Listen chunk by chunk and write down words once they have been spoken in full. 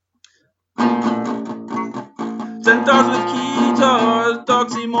Centaurs with keytars,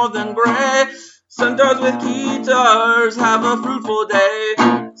 dogs see more than gray. Centaurs with keytars, have a fruitful day.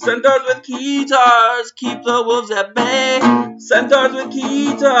 Centaurs with keytars, keep the wolves at bay. Centaurs with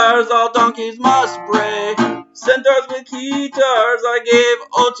keytars, all donkeys must bray. Centaurs with keytars, I gave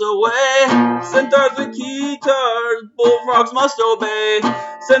oats away. Centaurs with keytars, bullfrogs must obey.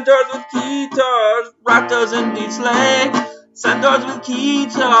 Centaurs with keytars, rat does indeed slay. Centaurs with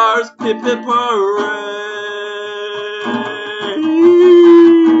keytars, pip pip hooray.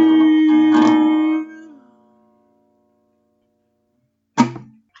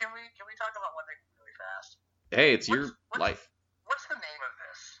 Can we talk about one thing really fast? Hey, it's your life. What's the name of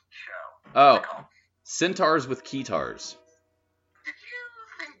this show? Oh, What's it called? Centaurs with Keytars. Did you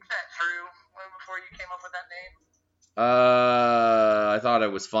think that through before you came up with that name? I thought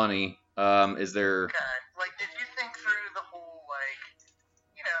it was funny. Is there... Okay. Like, did you think through the whole, like,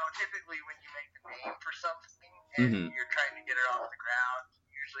 you know, typically when you make the name for something and you're trying to get it off the ground,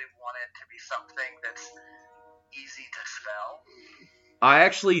 you usually want it to be something that's easy to spell? I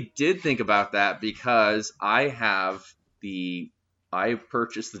actually did think about that because I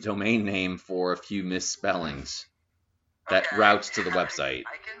purchased the domain name for a few misspellings that routes to the website.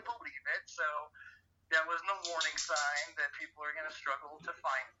 I can believe it, so that was no warning sign that people are going to struggle to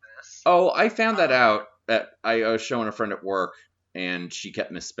find this. Oh, I found that out. That I was showing a friend at work, and she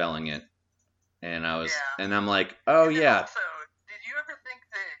kept misspelling it, and and I'm like, oh and yeah. Also, did you ever think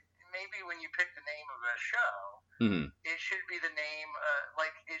that maybe when you pick the name of a show, it should be the name,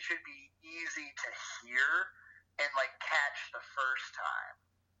 like it should be easy to hear and like catch the first time?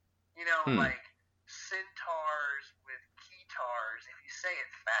 You know, like centaurs with keytars. If you say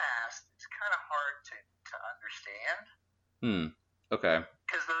it fast, it's kind of hard to understand. Okay.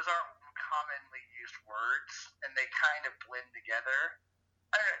 Because those aren't commonly used words, and they kind of blend together.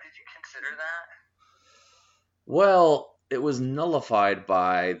 I don't know, did you consider that? Well, it was nullified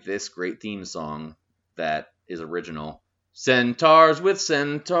by this great theme song that is original. Centaurs with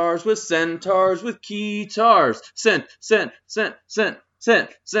centaurs with centaurs with keytars. Centaurs with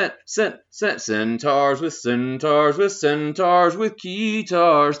centaurs with centaurs with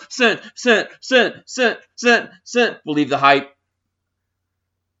keytars. We'll leave the hype.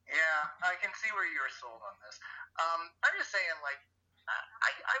 Yeah, I can see where you're sold on this. I'm just saying, like,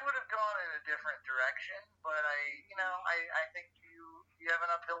 I would have gone in a different direction, but I think you have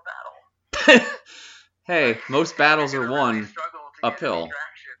an uphill battle. Hey, most battles are won really struggle to uphill. Get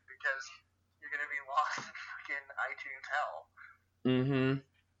traction because you're going to be lost in fucking iTunes hell.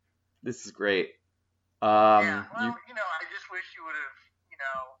 This is great. Yeah, well, I just wish you would have,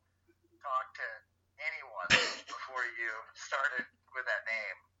 talked to anyone before you started with that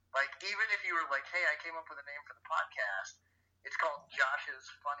name. Like, even if you were like, hey, I came up with a name for the podcast. It's called Josh's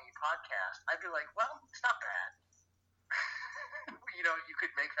Funny Podcast. I'd be like, well, it's not bad. You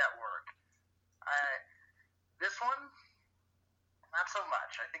could make that work. This one, not so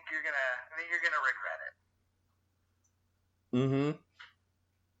much. I think you're gonna regret it.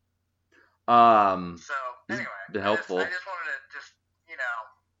 So anyway, been helpful. I just wanted to just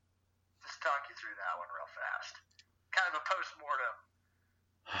talk you through that one real fast. Kind of a post-mortem.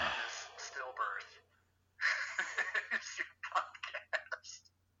 Stillbirth. It's your podcast.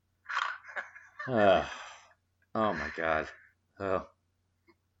 Oh my god. Oh.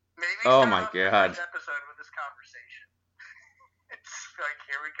 Maybe oh my god. This episode with this conversation. It's like,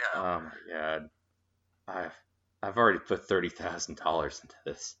 here we go. Oh my god. I've already put $30,000 into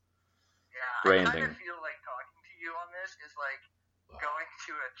this. Yeah, branding. I kind of feel like talking to you on this is like going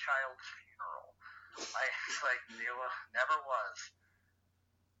to a child's funeral. Never was.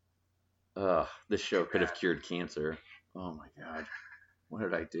 This show could have cured cancer. Oh my god. What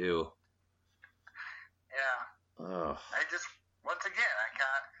did I do? Yeah. I just, once again, I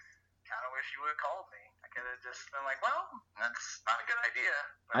kind of wish you would have called me. I could have just been like, well, that's not a good idea.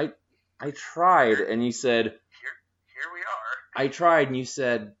 But I tried, and you said... Here we are. I tried, and you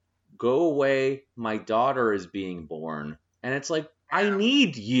said, go away, my daughter is being born. And it's like, I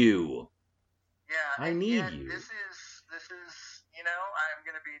need you. Yeah. I need you. This is, I'm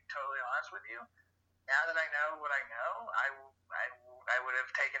going to be totally honest with you. Now that I know what I know, I would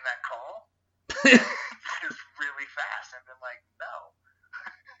have taken that call just really fast and been like, no,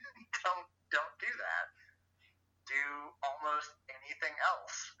 don't do that. Do almost anything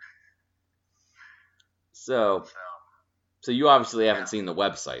else. So you obviously haven't seen the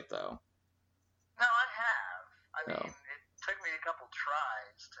website, though. No, I have. I mean, it took me a couple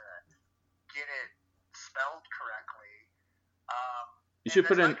tries to get it spelled correctly. You should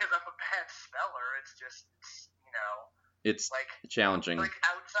put in... because I'm a bad speller. It's just, It's like challenging. Like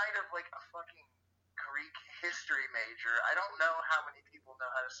outside of like a fucking Greek history major. I don't know how many people know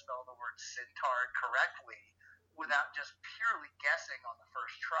how to spell the word Centaur correctly without just purely guessing on the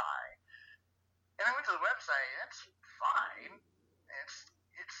first try. And I went to the website, and it's fine. It's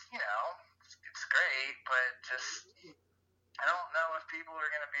great, but just I don't know if people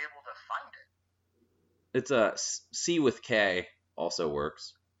are going to be able to find it. It's a C with K also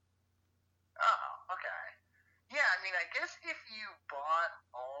works. Oh, okay. Yeah, I mean, I guess if you bought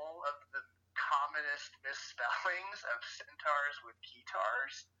all of the commonest misspellings of centaurs with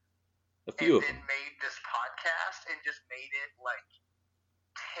guitars, and then made this podcast and just made it like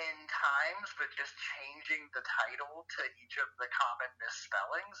 10 times, but just changing the title to each of the common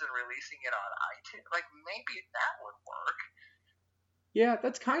misspellings and releasing it on iTunes, like maybe that would work. Yeah,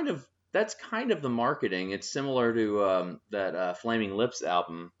 that's kind of the marketing. It's similar to that Flaming Lips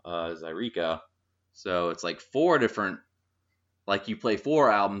album, Zyrika. So it's like 4 different, like you play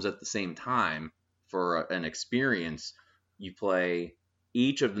 4 albums at the same time for an experience. You play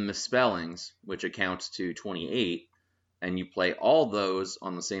each of the misspellings, which accounts to 28, and you play all those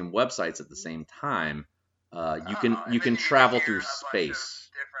on the same websites at the same time. You can travel through space.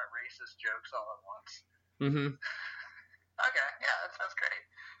 Different racist jokes all at once. Mm-hmm. Okay, yeah, that sounds great.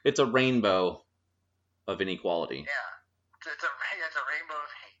 It's a rainbow of inequality. Yeah, it's a rainbow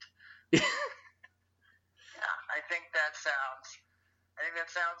of hate. Yeah, I think that sounds like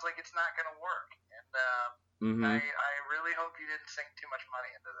it's not going to work, and I really hope you didn't sink too much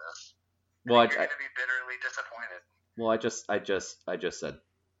money into this. You're going to be bitterly disappointed. Well, I just said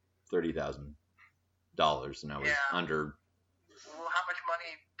 $30,000, and I was under. Well, how much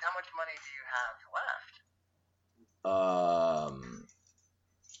money do you have left?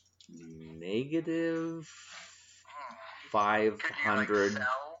 Negative 500. Could you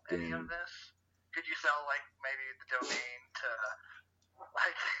sell any of this? Could you sell maybe the domain to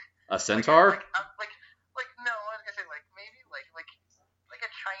a centaur? No, I was gonna say maybe like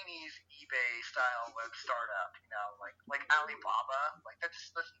a Chinese eBay style web startup, like Alibaba.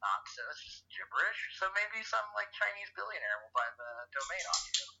 That's nonsense. That's just gibberish. So maybe some Chinese billionaire will buy the domain off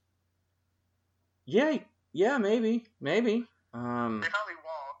you. Yeah, maybe. They probably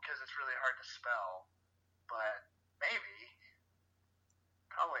won't because it's really hard to spell, but maybe.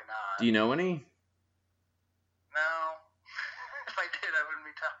 Probably not. Do you know any? No. If I did, I wouldn't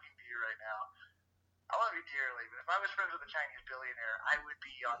be talking to you right now. I love you dearly, but if I was friends with a Chinese billionaire, I would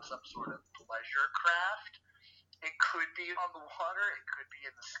be on some sort of pleasure craft. It could be on the water, it could be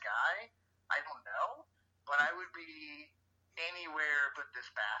in the sky. I don't know. But I would be anywhere but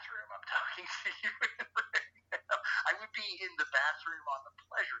this bathroom I'm talking to you in right now. I would be in the bathroom on the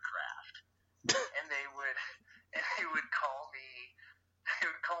pleasure craft. And they would call me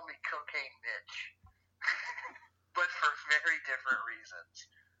Cocaine Mitch. But for very different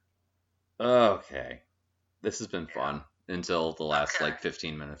reasons. Okay. This has been fun until the last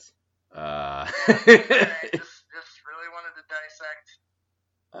 15 minutes. I just really wanted to dissect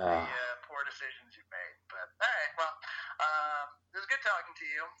the poor decisions you made. But alright, well, it was good talking to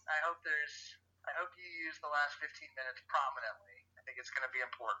you. I hope you use the last 15 minutes prominently. I think it's going to be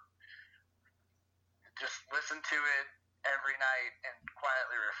important. Just listen to it every night and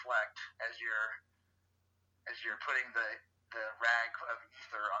quietly reflect as you're putting the rag of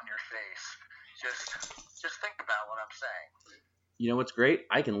ether on your face. Just think about what I'm saying. You know what's great?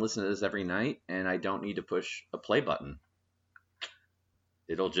 I can listen to this every night, and I don't need to push a play button.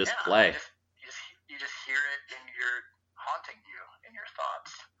 It'll just play. You just hear it haunting you in your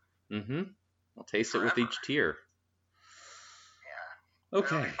thoughts. Mm-hmm. I'll taste it with each tear. Yeah.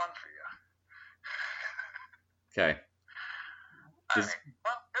 Okay. It'll be fun for you. Okay. All right.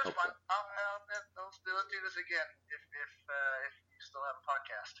 Well, it was fun. Let's do this again if you still have a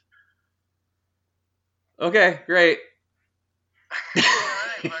podcast. Okay, great. All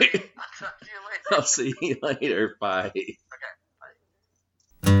right, buddy. I'll talk to you later. I'll see you later. Bye. Okay.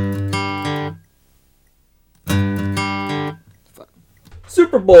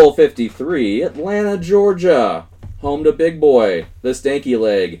 Super Bowl 53, Atlanta, Georgia. Home to Big Boy, the Stanky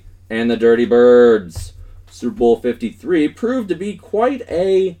Leg, and the Dirty Birds. Super Bowl 53 proved to be quite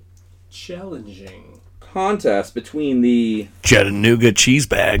a challenging contest between the Chattanooga cheese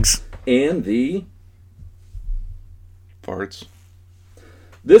bags and the farts.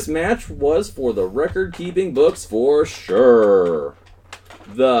 This match was for the record-keeping books for sure.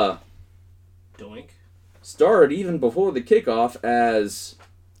 The Doink started even before the kickoff as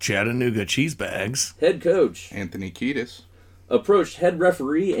Chattanooga cheese bags head coach Anthony Kiedis approached head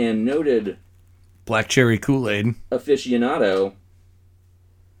referee and noted Black Cherry Kool-Aid aficionado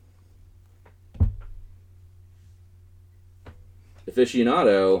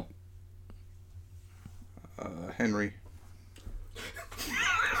Henry.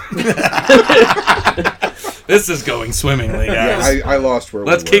 This is going swimmingly, guys. I lost where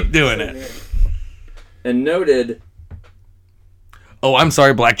Let's we were. keep doing it. And noted Oh, I'm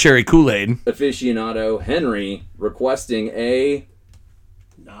sorry, Black Cherry Kool-Aid. aficionado Henry requesting a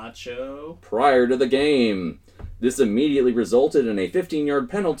Nacho. prior to the game. This immediately resulted in a 15-yard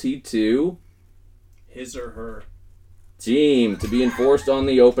penalty to His or her. team to be enforced on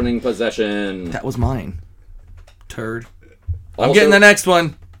the opening possession. That was mine. Turd. I'm Also- getting the next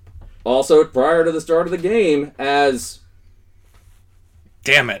one. Also, prior to the start of the game, as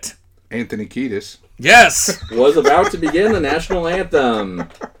Damn it. Anthony Kiedis. Yes. was about to begin the national anthem,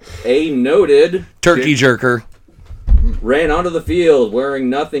 a noted Turkey jerker. ran onto the field wearing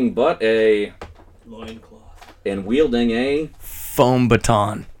nothing but a Loincloth. and wielding a. Foam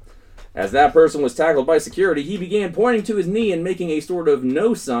baton. As that person was tackled by security, he began pointing to his knee and making a sort of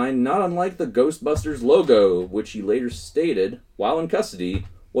no sign, not unlike the Ghostbusters logo, which he later stated, while in custody,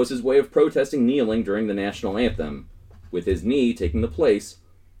 was his way of protesting kneeling during the national anthem, with his knee taking the place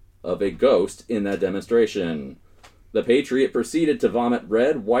of a ghost in that demonstration. The Patriot proceeded to vomit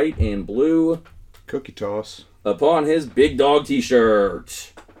red, white, and blue Cookie toss. upon his Big Dog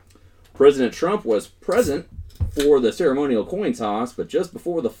t-shirt. President Trump was present for the ceremonial coin toss, but just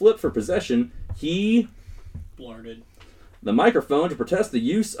before the flip for possession, he Blarted. the microphone to protest the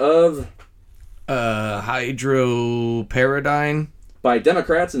use of Hydroparadigm. by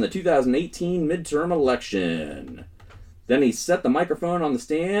Democrats in the 2018 midterm election. Then he set the microphone on the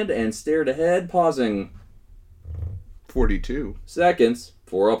stand and stared ahead, pausing 42. seconds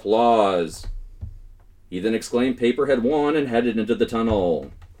for applause. He then exclaimed Paper had won and headed into the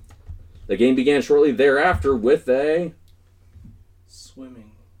tunnel. The game began shortly thereafter with a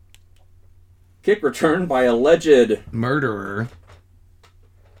Swimming. kick return by alleged Murderer.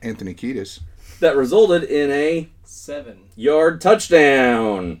 Anthony Kiedis. that resulted in a 7.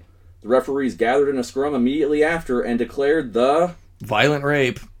 touchdown. The referees gathered in a scrum immediately after and declared the Violent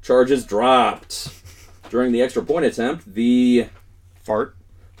rape. charges dropped. During the extra point attempt, the Fart.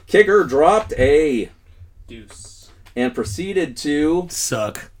 kicker dropped a Deuce. and proceeded to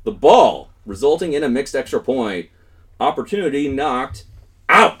Suck. the ball, resulting in a mixed extra point. Opportunity knocked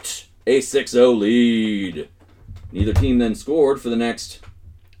out a 6-0 lead. Neither team then scored for the next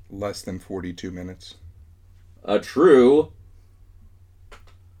Less than 42 minutes. a true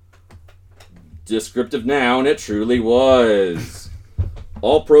descriptive noun. It truly was.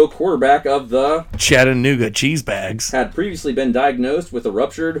 All-pro quarterback of the Chattanooga cheese bags. had previously been diagnosed with a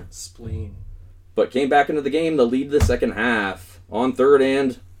ruptured, Spleen. but came back into the game to lead the second half. On third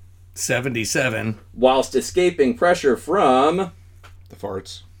and 77. whilst escaping pressure from The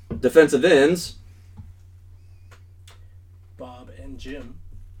farts. defensive ends, Bob and Jim.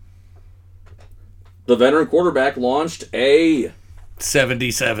 the veteran quarterback launched a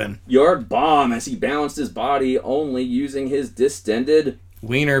 77. yard bomb as he balanced his body only using his distended,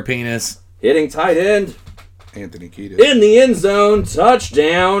 Wiener penis. hitting tight end Anthony Kiedis. in the end zone.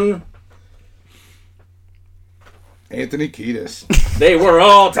 Touchdown. Anthony Kiedis. They were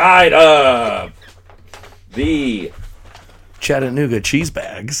all tied up. The Chattanooga cheese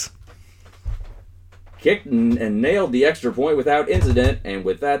bags. kicked and nailed the extra point without incident, and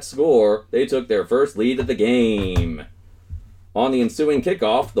with that score, they took their first lead of the game. On the ensuing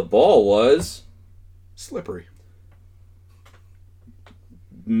kickoff, the ball was Slippery.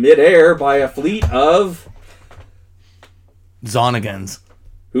 midair by a fleet of Zonagans.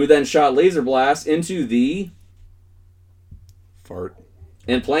 who then shot laser blasts into the Fart.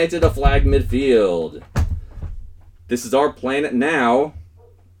 and planted a flag midfield. This is our planet now,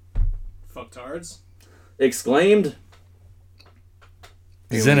 Fucktards. exclaimed,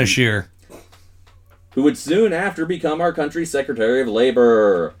 Alien. Zenashir. who would soon after become our country's Secretary of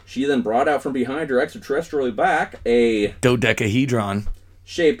Labor. She then brought out from behind her extraterrestrial back a Dodecahedron.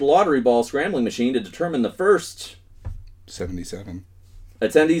 shaped lottery ball scrambling machine to determine the first 77.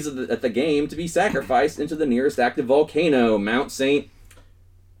 attendees at the game to be sacrificed into the nearest active volcano, Mount St.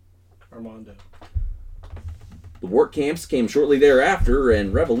 Armando. The work camps came shortly thereafter,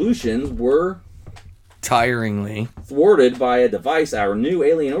 and revolutions were Tiringly. thwarted by a device our new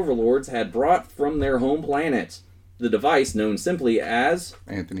alien overlords had brought from their home planet. The device, known simply as,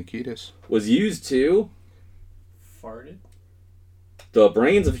 Anthony Kiedis. was used to Farted. the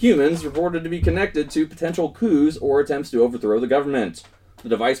brains of humans reported to be connected to potential coups or attempts to overthrow the government. The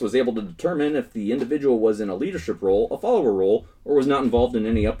device was able to determine if the individual was in a leadership role, a follower role, or was not involved in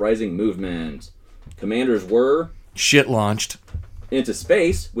any uprising movement. Commanders were Shit launched. into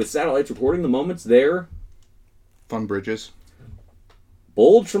space, with satellites recording the moments their Fun bridges.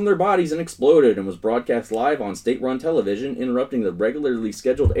 bulged from their bodies and exploded, and was broadcast live on state-run television, interrupting the regularly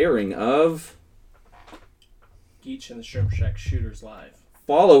scheduled airing of Geach and the Shrimp Shack Shooters live.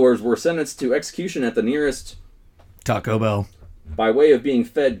 Followers were sentenced to execution at the nearest Taco Bell. by way of being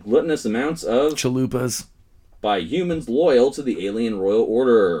fed gluttonous amounts of Chalupas. by humans loyal to the alien royal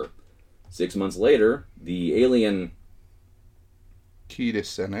order. 6 months later, the alien Kiedis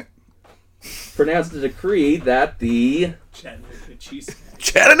Senate. pronounced a decree that the Chattanooga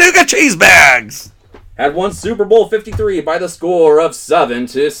cheese bags. had won Super Bowl 53 by the score of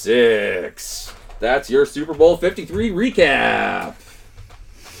 7-6. That's your Super Bowl 53 recap.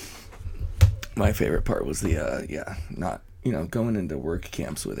 My favorite part was going into work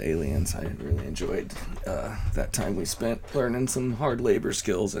camps with aliens. I really enjoyed that time we spent learning some hard labor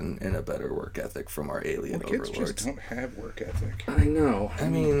skills and a better work ethic from our alien Kids overlords. just don't have work ethic. I know. I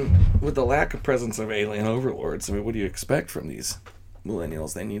mean, with the lack of presence of alien overlords, I mean, what do you expect from these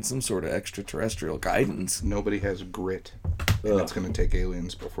millennials? They need some sort of extraterrestrial guidance. Nobody has grit. And it's going to take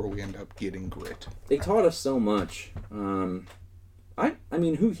aliens before we end up getting grit. They taught us so much. I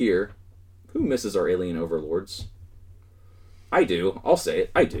mean, who misses our alien overlords? I do. I'll say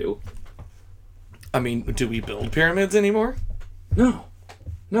it. I do. I mean, do we build pyramids anymore? No.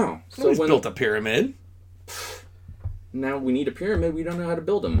 Nobody's built a pyramid. Now we need a pyramid. We don't know how to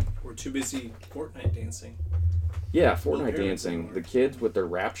build them. We're too busy Fortnite dancing. Yeah, Fortnite dancing. The kids with their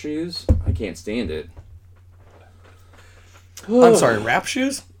rap shoes. I can't stand it. I'm sorry, rap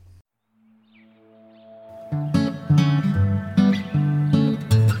shoes?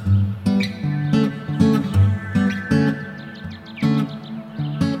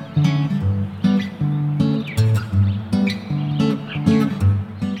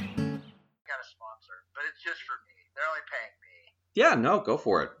 Yeah, no, go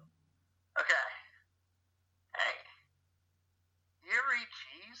for it. Okay. Hey, you ever eat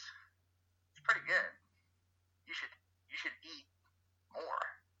cheese? It's pretty good. You should eat more.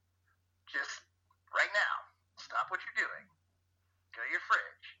 Just right now, stop what you're doing. Go to your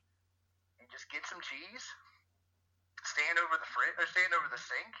fridge and just get some cheese. Stand over the fridge or stand over the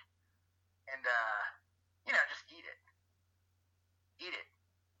sink, and just eat it. Eat it.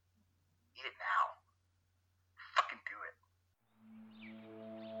 Eat it now. Fucking do it.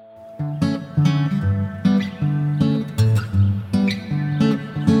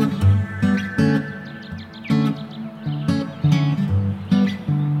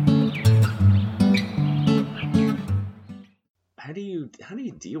 How do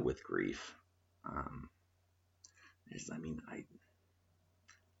you deal with grief?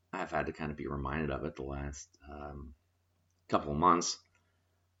 I've had to kind of be reminded of it the last couple of months.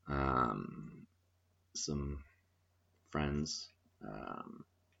 Some friends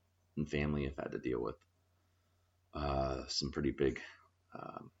and family have had to deal with some pretty big,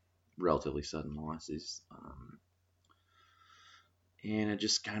 relatively sudden losses. And it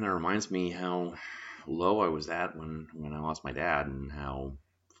just kind of reminds me how low I was at when I lost my dad and how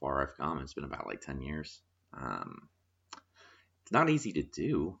far I've come. It's been about like 10 years. It's not easy to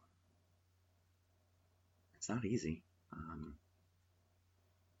do. It's not easy.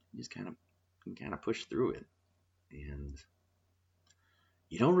 You just kind of push through it, and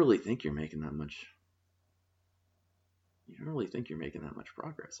you don't really think you're making that much. You don't really think you're making that much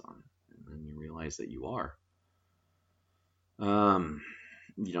progress on it, and then you realize that you are.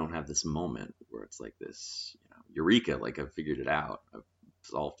 You don't have this moment where it's like this, eureka, like I've figured it out, I've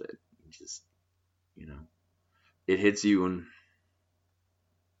solved it. You just, it hits you, and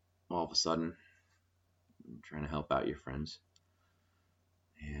all of a sudden, you're trying to help out your friends,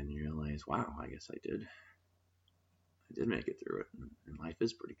 and you realize, wow, I guess I did make it through it, and life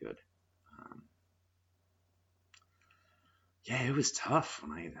is pretty good. Yeah, it was tough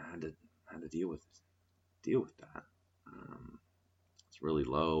when I had to deal with that. It's really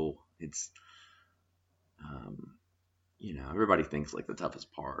low. It's, everybody thinks like the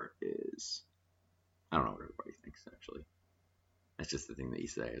toughest part is, I don't know what everybody thinks actually. That's just the thing that you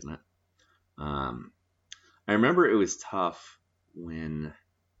say, isn't it? I remember it was tough when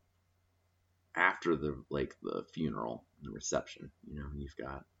after the funeral and the reception, you've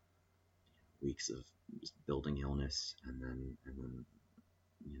got weeks of just building illness, and then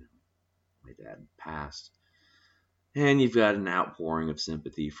my dad passed, and you've got an outpouring of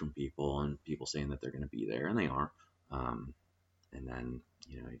sympathy from people, and people saying that they're going to be there, and they are. And then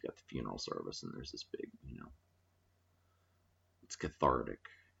you've got the funeral service, and there's this big, it's cathartic,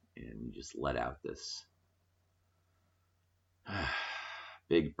 and you just let out this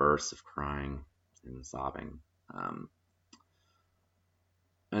big bursts of crying and sobbing. And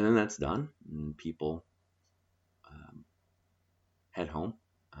then that's done, and people head home,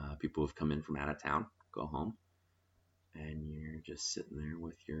 people who've come in from out of town go home, and you're just sitting there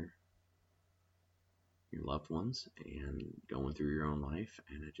with your loved ones and going through your own life,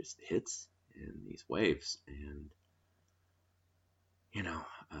 and it just hits in these waves, and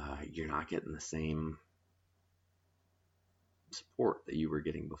you're not getting the same support that you were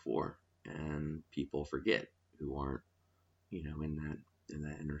getting before, and people forget who aren't in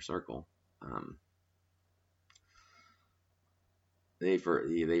that inner circle. They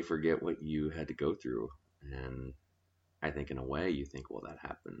forget what you had to go through, and I think in a way you think, well, that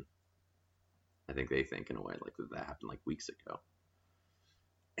happened. I think they think in a way like that happened like weeks ago,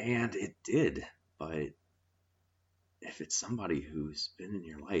 and it did. But if it's somebody who's been in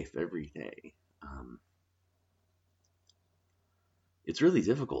your life every day, it's really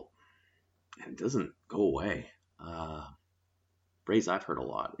difficult, and it doesn't go away. Phrase I've heard a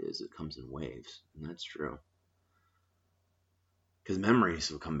lot is it comes in waves, and that's true. Because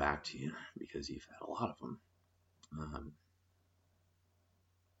memories will come back to you because you've had a lot of them.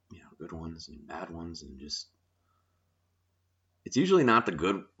 Good ones and bad ones, and just it's usually not the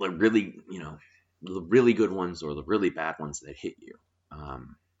good, like really, the really good ones or the really bad ones that hit you.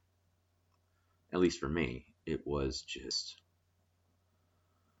 At least for me, it was just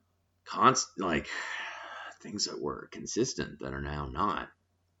constant, like things that were consistent that are now not.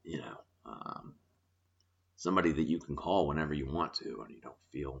 Somebody that you can call whenever you want to, and you don't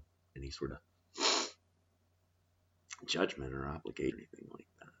feel any sort of judgment or obligation, anything like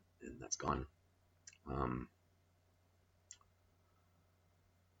that, and that's gone. And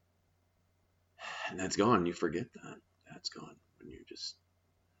that's gone. You forget that. That's gone when you're just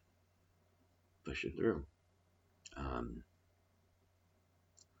pushing through.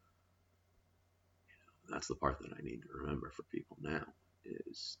 That's the part that I need to remember for people now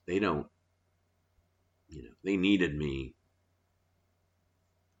is they don't. They needed me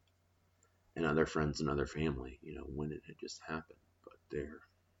and other friends and other family, when it had just happened. But they're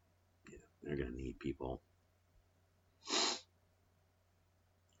going to need people.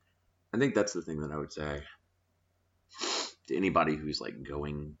 I think that's the thing that I would say to anybody who's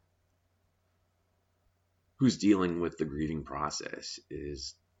who's dealing with the grieving process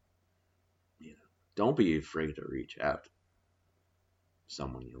is, don't be afraid to reach out to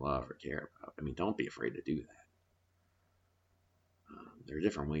someone you love or care about. I mean, don't be afraid to do that. There are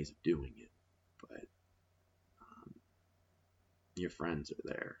different ways of doing it, but your friends are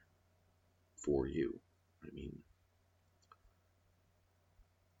there for you. I mean,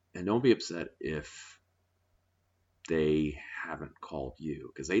 and don't be upset if they haven't called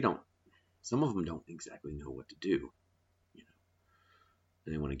you, because some of them don't exactly know what to do,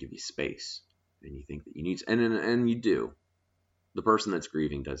 and they want to give you space, and you think that you need, and you do. The person that's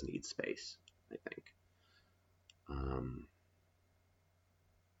grieving does need space, I think.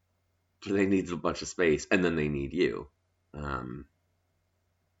 So they need a bunch of space, and then they need you.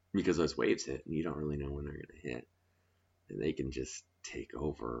 Because those waves hit, and you don't really know when they're going to hit. And they can just take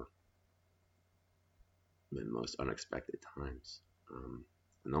over in the most unexpected times.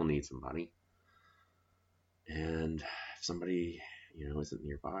 And they'll need somebody. And if somebody, isn't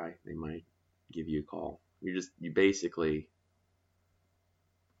nearby, they might give you a call. You basically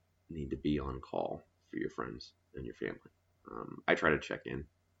need to be on call for your friends and your family. I try to check in.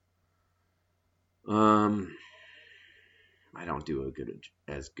 I don't do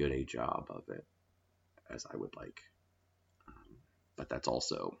as good a job of it as I would like. But that's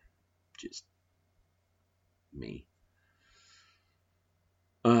also just me.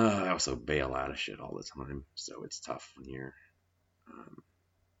 I also bail out of shit all the time, so it's tough when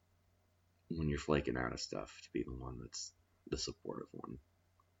you're flaking out of stuff to be the one that's the supportive one.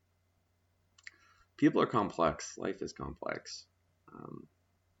 People are complex. Life is complex.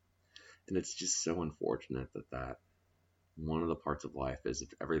 And it's just so unfortunate that one of the parts of life is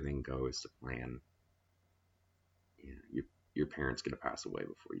if everything goes to plan, your parent's going to pass away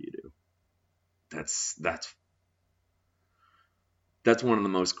before you do. That's one of the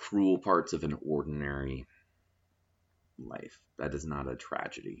most cruel parts of an ordinary life. That is not a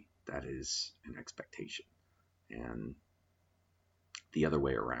tragedy. That is an expectation. And the other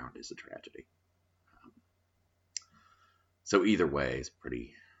way around is a tragedy. So either way is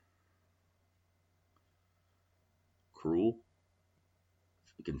pretty cruel.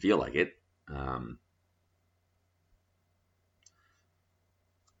 You can feel like it.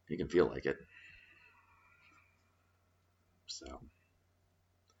 You can feel like it. So,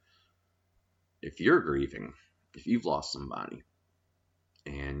 if you're grieving, if you've lost somebody,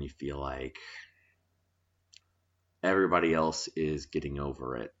 and you feel like everybody else is getting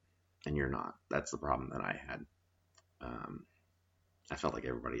over it, and you're not, that's the problem that I had. I felt like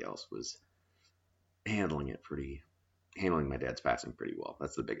everybody else was handling my dad's passing pretty well.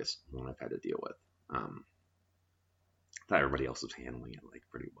 That's the biggest one I've had to deal with. That everybody else was handling it like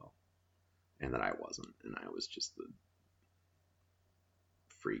pretty well, and that I wasn't, and I was just the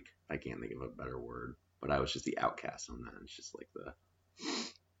freak. I can't think of a better word, but I was just the outcast on that. It's just like the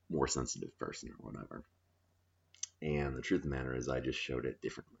more sensitive person or whatever. And the truth of the matter is, I just showed it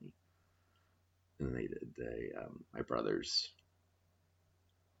differently than they did. My brothers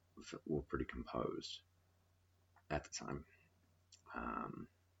were pretty composed at the time,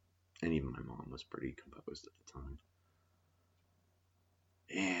 and even my mom was pretty composed at the time.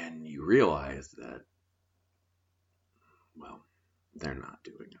 And you realize that, well, they're not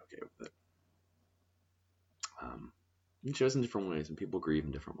doing okay with it. It shows in different ways, and people grieve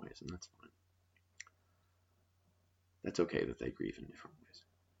in different ways, and that's fine. That's okay that they grieve in different ways.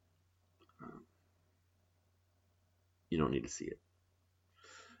 You don't need to see it.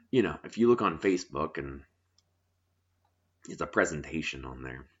 You know, if you look on Facebook and it's a presentation on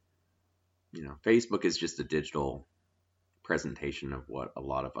there, you know, Facebook is just a digital presentation of what a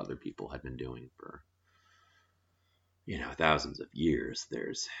lot of other people had been doing for, you know, thousands of years.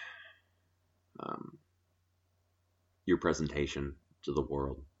 There's your presentation to the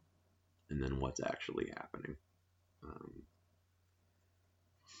world, and then what's actually happening.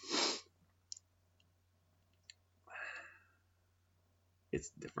 It's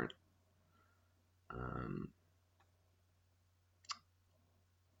different.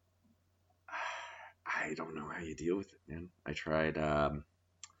 I don't know how you deal with it, man. I tried.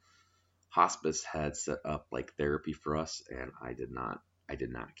 Hospice had set up like therapy for us, and I did not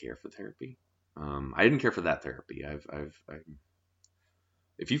care for therapy. I didn't care for that therapy.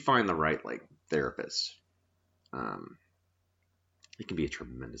 If you find the right like therapist, it can be a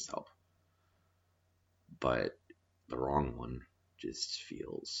tremendous help. But the wrong one you just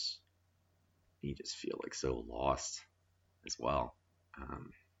feel like so lost as well.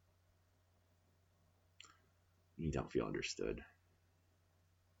 You don't feel understood.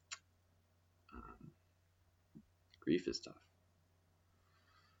 Grief is tough.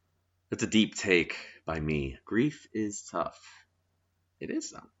 It's a deep take by me. Grief is tough. It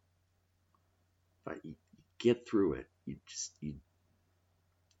is though. But you get through it. You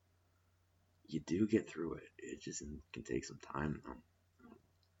do get through it. It just can take some time though.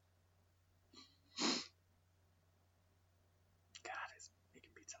 God, it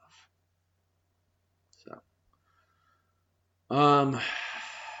can be tough. So,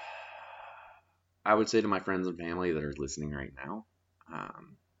 I would say to my friends and family that are listening right now,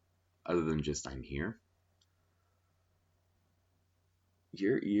 other than just I'm here,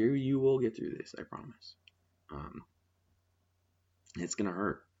 you will get through this, I promise. It's gonna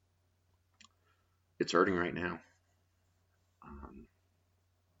hurt. It's hurting right now.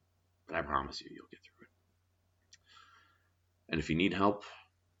 But I promise you'll get through it. And if you need help,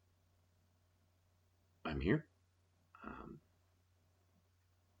 I'm here.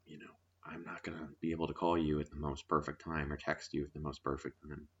 You know, I'm not going to be able to call you at the most perfect time or text you at the most perfect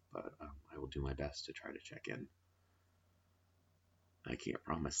time, but I will do my best to try to check in. I can't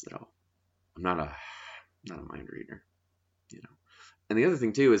promise that I'm not a mind reader, you know. And the other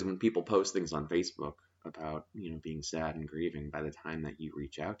thing too is when people post things on Facebook about, you know, being sad and grieving, by the time that you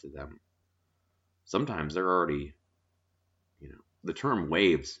reach out to them, sometimes they're already, you know, the term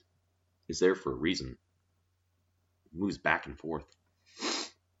waves is there for a reason. It moves back and forth.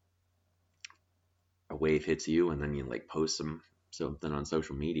 A wave hits you and then you like post something on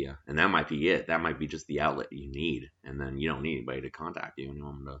social media, and that might be it. That might be just the outlet you need, and then you don't need anybody to contact you and you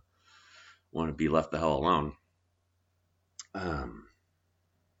want to be left the hell alone.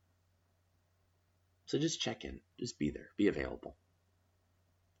 So just check in, just be there, be available.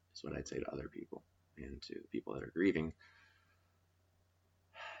 That's what I'd say to other people and to people that are grieving.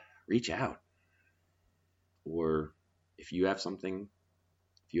 Reach out, or if you have something,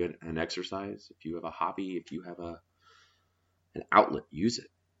 if you have an exercise, if you have a hobby, if you have an outlet, use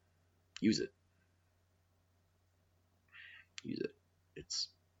it. Use it. You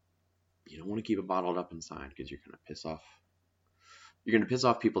don't want to keep it bottled up inside because you're going to piss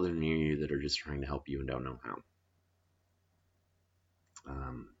off people that are near you that are just trying to help you and don't know how.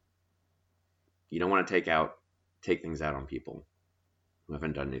 You don't want to take things out on people who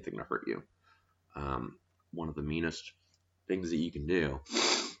haven't done anything to hurt you. One of the meanest things that you can do,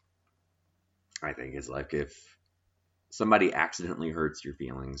 I think, is like if somebody accidentally hurts your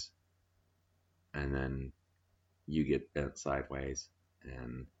feelings and then you get bent sideways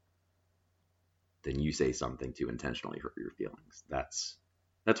and then you say something to intentionally hurt your feelings. That's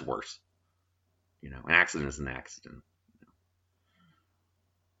worse. You know, an accident is an accident. You know?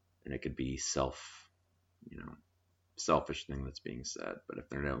 and it could be selfish thing that's being said. But if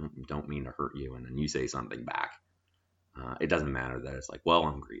they don't mean to hurt you, and then you say something back, it doesn't matter that it's like, well,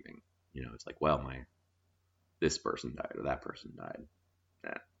 I'm grieving. It's like, well, this person died or that person died.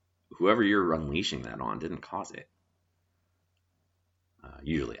 That whoever you're unleashing that on didn't cause it.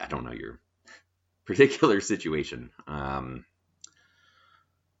 Usually, I don't know your particular situation. Hold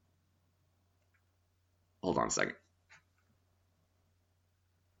on a second.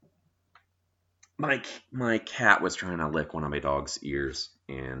 My cat was trying to lick one of my dog's ears,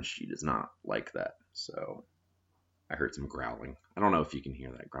 and she does not like that. So I heard some growling. I don't know if you can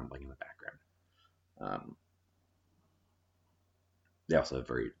hear that grumbling in the background. They also have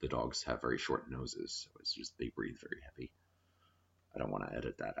the dogs have very short noses, so it's just they breathe very heavy. I don't want to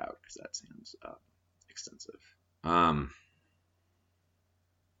edit that out because that sounds extensive.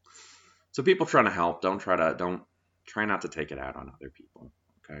 So people trying to help, don't try not to take it out on other people.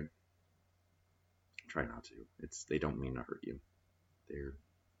 Okay. Try not to. They don't mean to hurt you.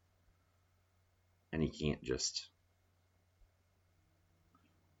 And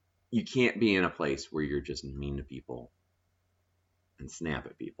you can't be in a place where you're just mean to people and snap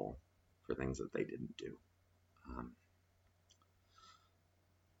at people for things that they didn't do.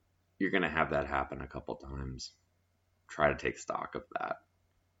 You're going to have that happen a couple times. Try to take stock of that.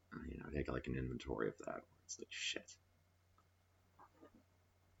 Take like an inventory of that. It's like, shit.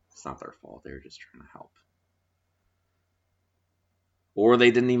 It's not their fault. They're just trying to help. Or they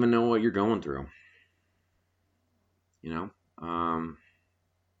didn't even know what you're going through. You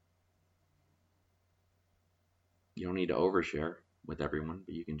don't need to overshare with everyone,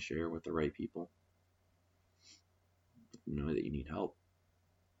 but you can share with the right people. Know that you need help.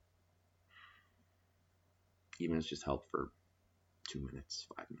 Even if it's just help for 2 minutes,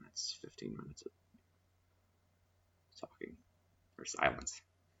 5 minutes, 15 minutes of talking or silence.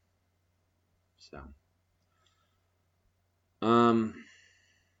 So, but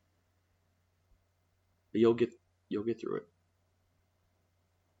you'll get through it.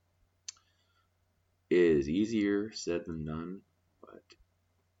 It is easier said than done,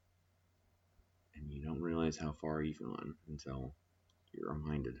 and you don't realize how far you've gone until you're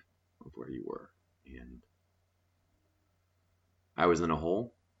reminded of where you were. And I was in a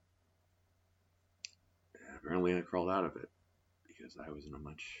hole. And apparently I crawled out of it because I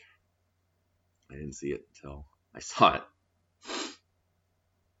didn't see it until I saw it.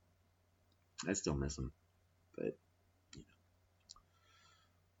 I still miss him, but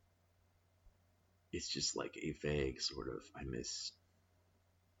it's just like a vague sort of, I miss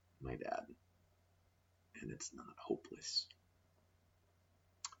my dad, and it's not hopeless.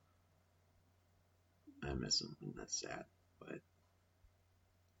 I miss him, and that's sad, but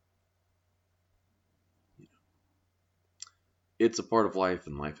it's a part of life,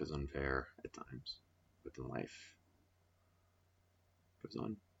 and life is unfair at times, but then life goes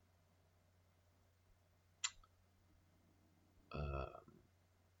on.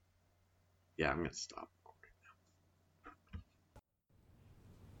 I'm going to stop recording now.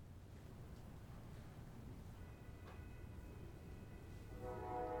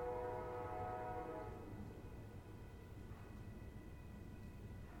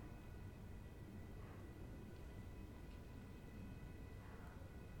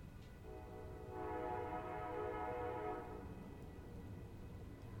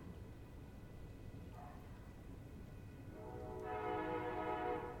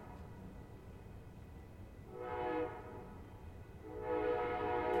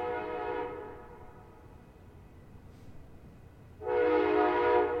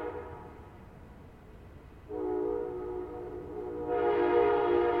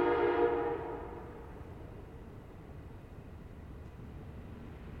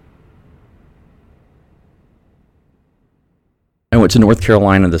 I went to North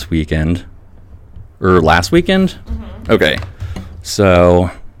Carolina this weekend, or last weekend. Mm-hmm. Okay, so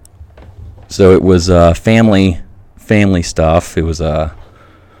it was family stuff. It was a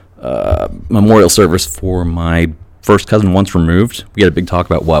memorial service for my first cousin once removed. We had a big talk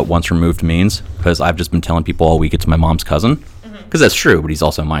about what once removed means, because I've just been telling people all week it's my mom's cousin, because that's true, but he's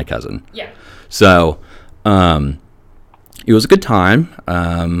also my cousin. Yeah. So it was a good time.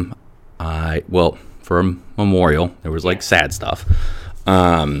 For a memorial, there was like sad stuff,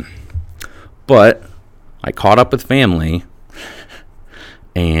 but I caught up with family,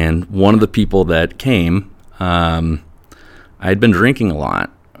 and one of the people that came, I had been drinking a lot.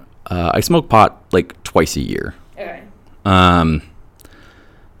 I smoke pot like twice a year. Okay. And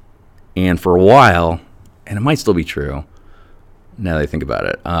for a while, and it might still be true now that I think about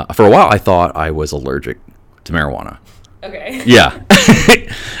it, for a while I thought I was allergic to marijuana. Okay. Yeah.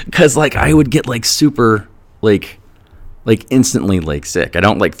 Because, like, I would get, like, super, like instantly, like, sick. I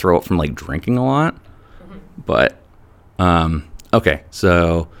don't, like, throw up from, like, drinking a lot. Mm-hmm. But, okay.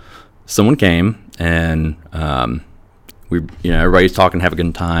 So, someone came, and everybody's talking, have a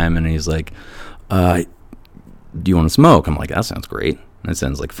good time, and he's like, do you want to smoke? I'm like, that sounds great. That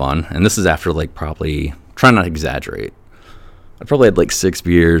sounds like fun. And this is after, like, probably, trying not to exaggerate, I probably had, like, 6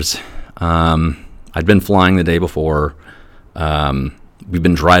 beers. I'd been flying the day before. We've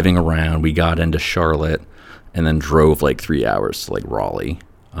been driving around. We got into Charlotte and then drove like 3 hours to like Raleigh.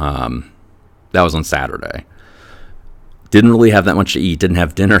 That was on Saturday. Didn't really have that much to eat. Didn't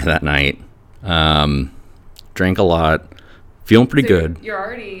have dinner that night. Drank a lot. Feeling pretty good. You're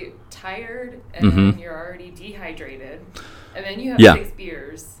already tired and then you're already dehydrated. And then you have 6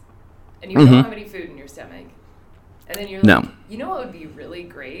 beers and you don't have any food in your stomach. And then you're like, you know what would be really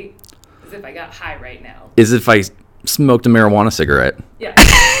great? Is if I got high right now. Is if I smoked a marijuana cigarette. Yeah.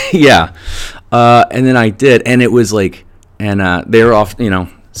 Yeah. And then I did. And it was like, and they were off,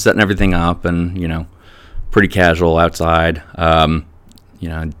 setting everything up and, pretty casual outside.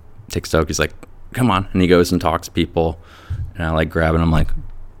 Takes Stoke, he's like, come on. And he goes and talks to people. And I like grab it. I'm like,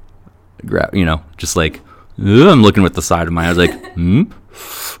 just like, I'm looking with the side of my eyes like,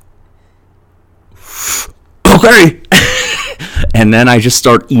 okay. And then I just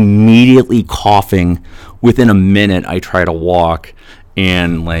start immediately coughing. Within a minute, I try to walk,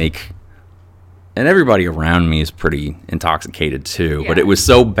 and everybody around me is pretty intoxicated too. Yeah. But it was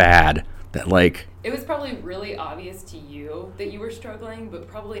so bad that it was probably really obvious to you that you were struggling, but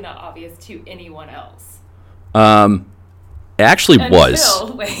probably not obvious to anyone else. It actually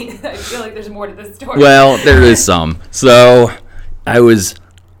was. Wait, I feel like there's more to this story. Well, there is some. So I was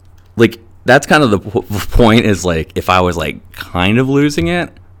that's kind of the point is if I was kind of losing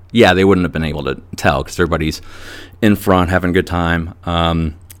it, yeah, they wouldn't have been able to tell because everybody's in front having a good time.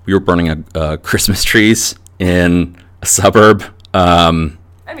 We were burning Christmas trees in a suburb. I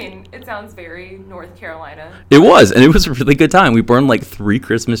mean, it sounds very North Carolina. It was, and it was a really good time. We burned 3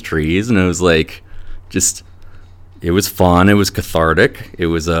 Christmas trees, and it was it was fun. It was cathartic. It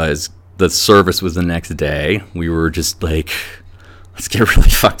was the service was the next day. We were just let's get really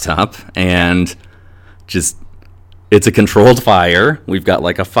fucked up and just. It's a controlled fire. We've got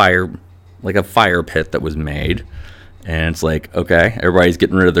a fire pit that was made, and it's okay, everybody's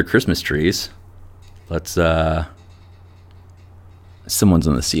getting rid of their Christmas trees. Let's someone's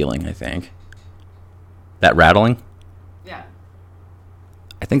on the ceiling, I think. That rattling? Yeah.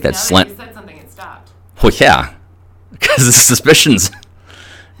 I think that's Slent. You said something and stopped. Well, yeah, because the suspicions.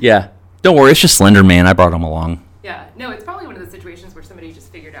 Yeah, don't worry, it's just Slender Man. I brought him along. Yeah, no, it's probably one of those situations where somebody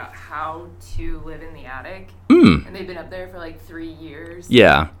just figured out how to live in the attic. And they've been up there for 3 years.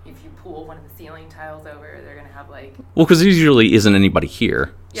 Yeah. If you pull one of the ceiling tiles over, they're going to have well, because there usually isn't anybody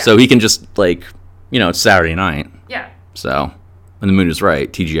here. Yeah. So he can just it's Saturday night. Yeah. So, and the moon is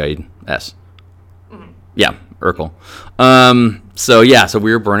right, TGIS. Mm-hmm. Yeah, Urkel. So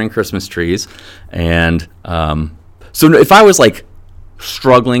we were burning Christmas trees. And so if I was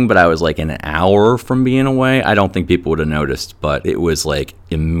struggling, but I was an hour from being away, I don't think people would have noticed, but it was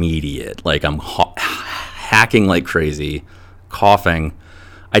immediate. I'm hacking like crazy, coughing.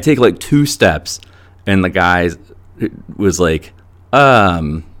 I take 2 steps, and the guy was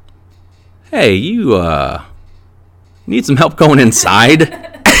hey, you need some help going inside?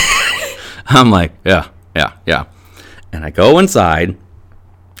 I'm yeah. And I go inside,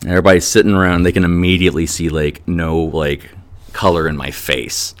 and everybody's sitting around. They can immediately see no color in my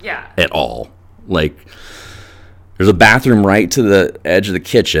face. Yeah. At all. There's a bathroom right to the edge of the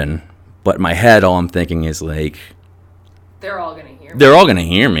kitchen, but in my head, all I'm thinking is they're all gonna hear me. They're all gonna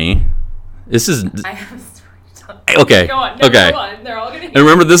hear me. This is. I have a story to tell. Okay. Go on. No, okay. Go on. They're all gonna hear me. And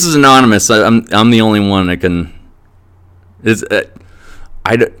remember, this is anonymous. I'm the only one that can.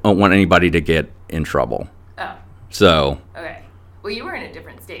 I don't want anybody to get in trouble. Oh. So. Okay. Well, you were in a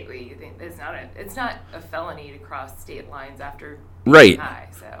different state where you think it's not a felony to cross state lines after being right. high.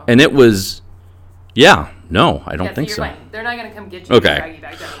 So. And it was. Yeah. No, I don't think so. Fine. They're not gonna come get you. Okay. And drag you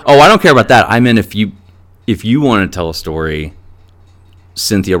back down the road. Oh, I don't care about that. I mean, if you want to tell a story,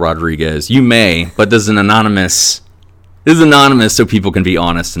 Cynthia Rodriguez, you may, but this is anonymous. This is anonymous, so people can be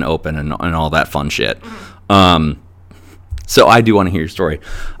honest and open and all that fun shit. Mm-hmm. So I do want to hear your story.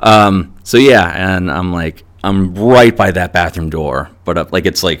 So yeah, and I'm I'm right by that bathroom door, but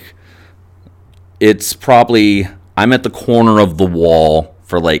it's probably I'm at the corner of the wall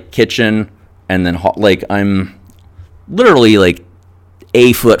for kitchen, and then I'm literally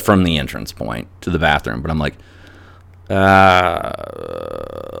a foot from the entrance point to the bathroom, but I'm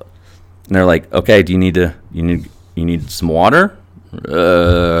and they're okay, do you need you need some water?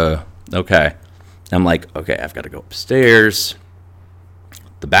 Okay. I'm like, okay, I've got to go upstairs.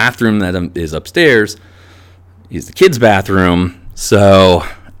 The bathroom that is upstairs is the kids' bathroom. So,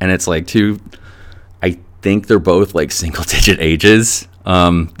 and it's like I think they're both like single-digit ages.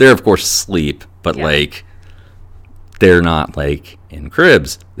 They're of course asleep, but like they're not like in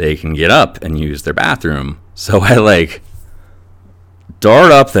cribs. They can get up and use their bathroom. So I like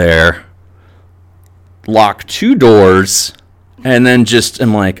dart up there, lock 2 doors, and then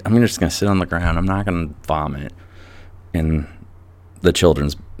I'm like, I'm just gonna sit on the ground. I'm not gonna vomit in the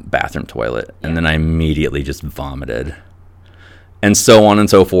children's bathroom toilet. And then I immediately just vomited. And so on and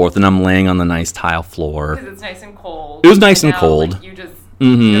so forth. And I'm laying on the nice tile floor. Because it's nice and cold. It was nice and cold. Like, you just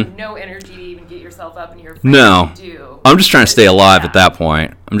you have no energy to even get yourself up, and you're afraid no. to do. I'm just trying to stay alive at that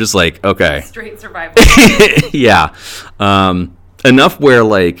point. I'm just like, okay. Straight survival. Yeah. Enough where,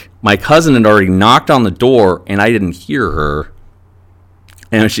 like, my cousin had already knocked on the door, and I didn't hear her.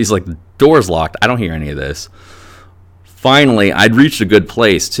 And she's like, the door's locked. I don't hear any of this. Finally, I'd reached a good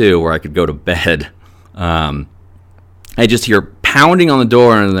place, too, where I could go to bed. I just hear pounding on the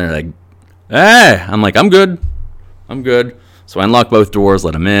door, and they're like, hey! I'm like, I'm good. So I unlock both doors,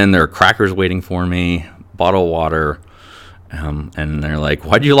 let them in. There are crackers waiting for me, bottle of water. And they're like,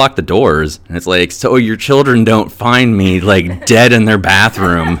 why'd you lock the doors? And it's like, so your children don't find me, like, dead in their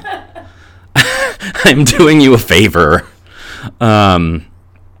bathroom. I'm doing you a favor. And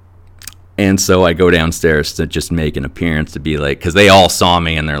so I go downstairs to just make an appearance to be like, because they all saw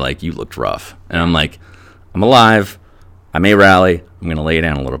me and they're like, you looked rough. And I'm like, I'm alive. I may rally. I'm going to lay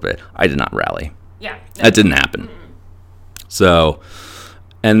down a little bit. I did not rally. Yeah. No. That didn't happen. So,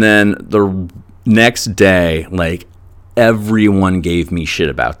 and then the next day, like, everyone gave me shit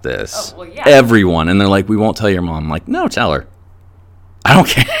about this. Oh, well, yeah. Everyone. And they're like, we won't tell your mom. I'm like, no, tell her. I don't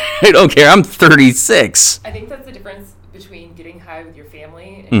care. I don't care. I'm 36. I think that's the difference between getting high with your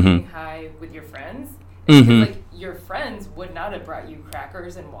family and getting high with your friends. Because, like, your friends would not have brought you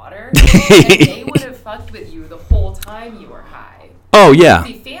crackers and water. And they would have fucked with you the whole time you were high. Oh, yeah.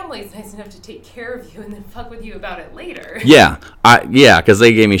 See, family's nice enough to take care of you and then fuck with you about it later. Yeah. Because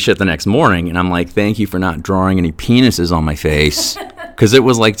they gave me shit the next morning, and I'm like, thank you for not drawing any penises on my face. Because it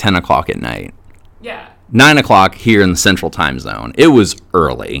was like 10 o'clock at night. Yeah. 9 o'clock here in the central time zone. It was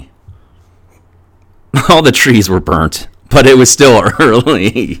early. All the trees were burnt, but it was still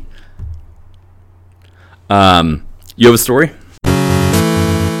early. You have a story?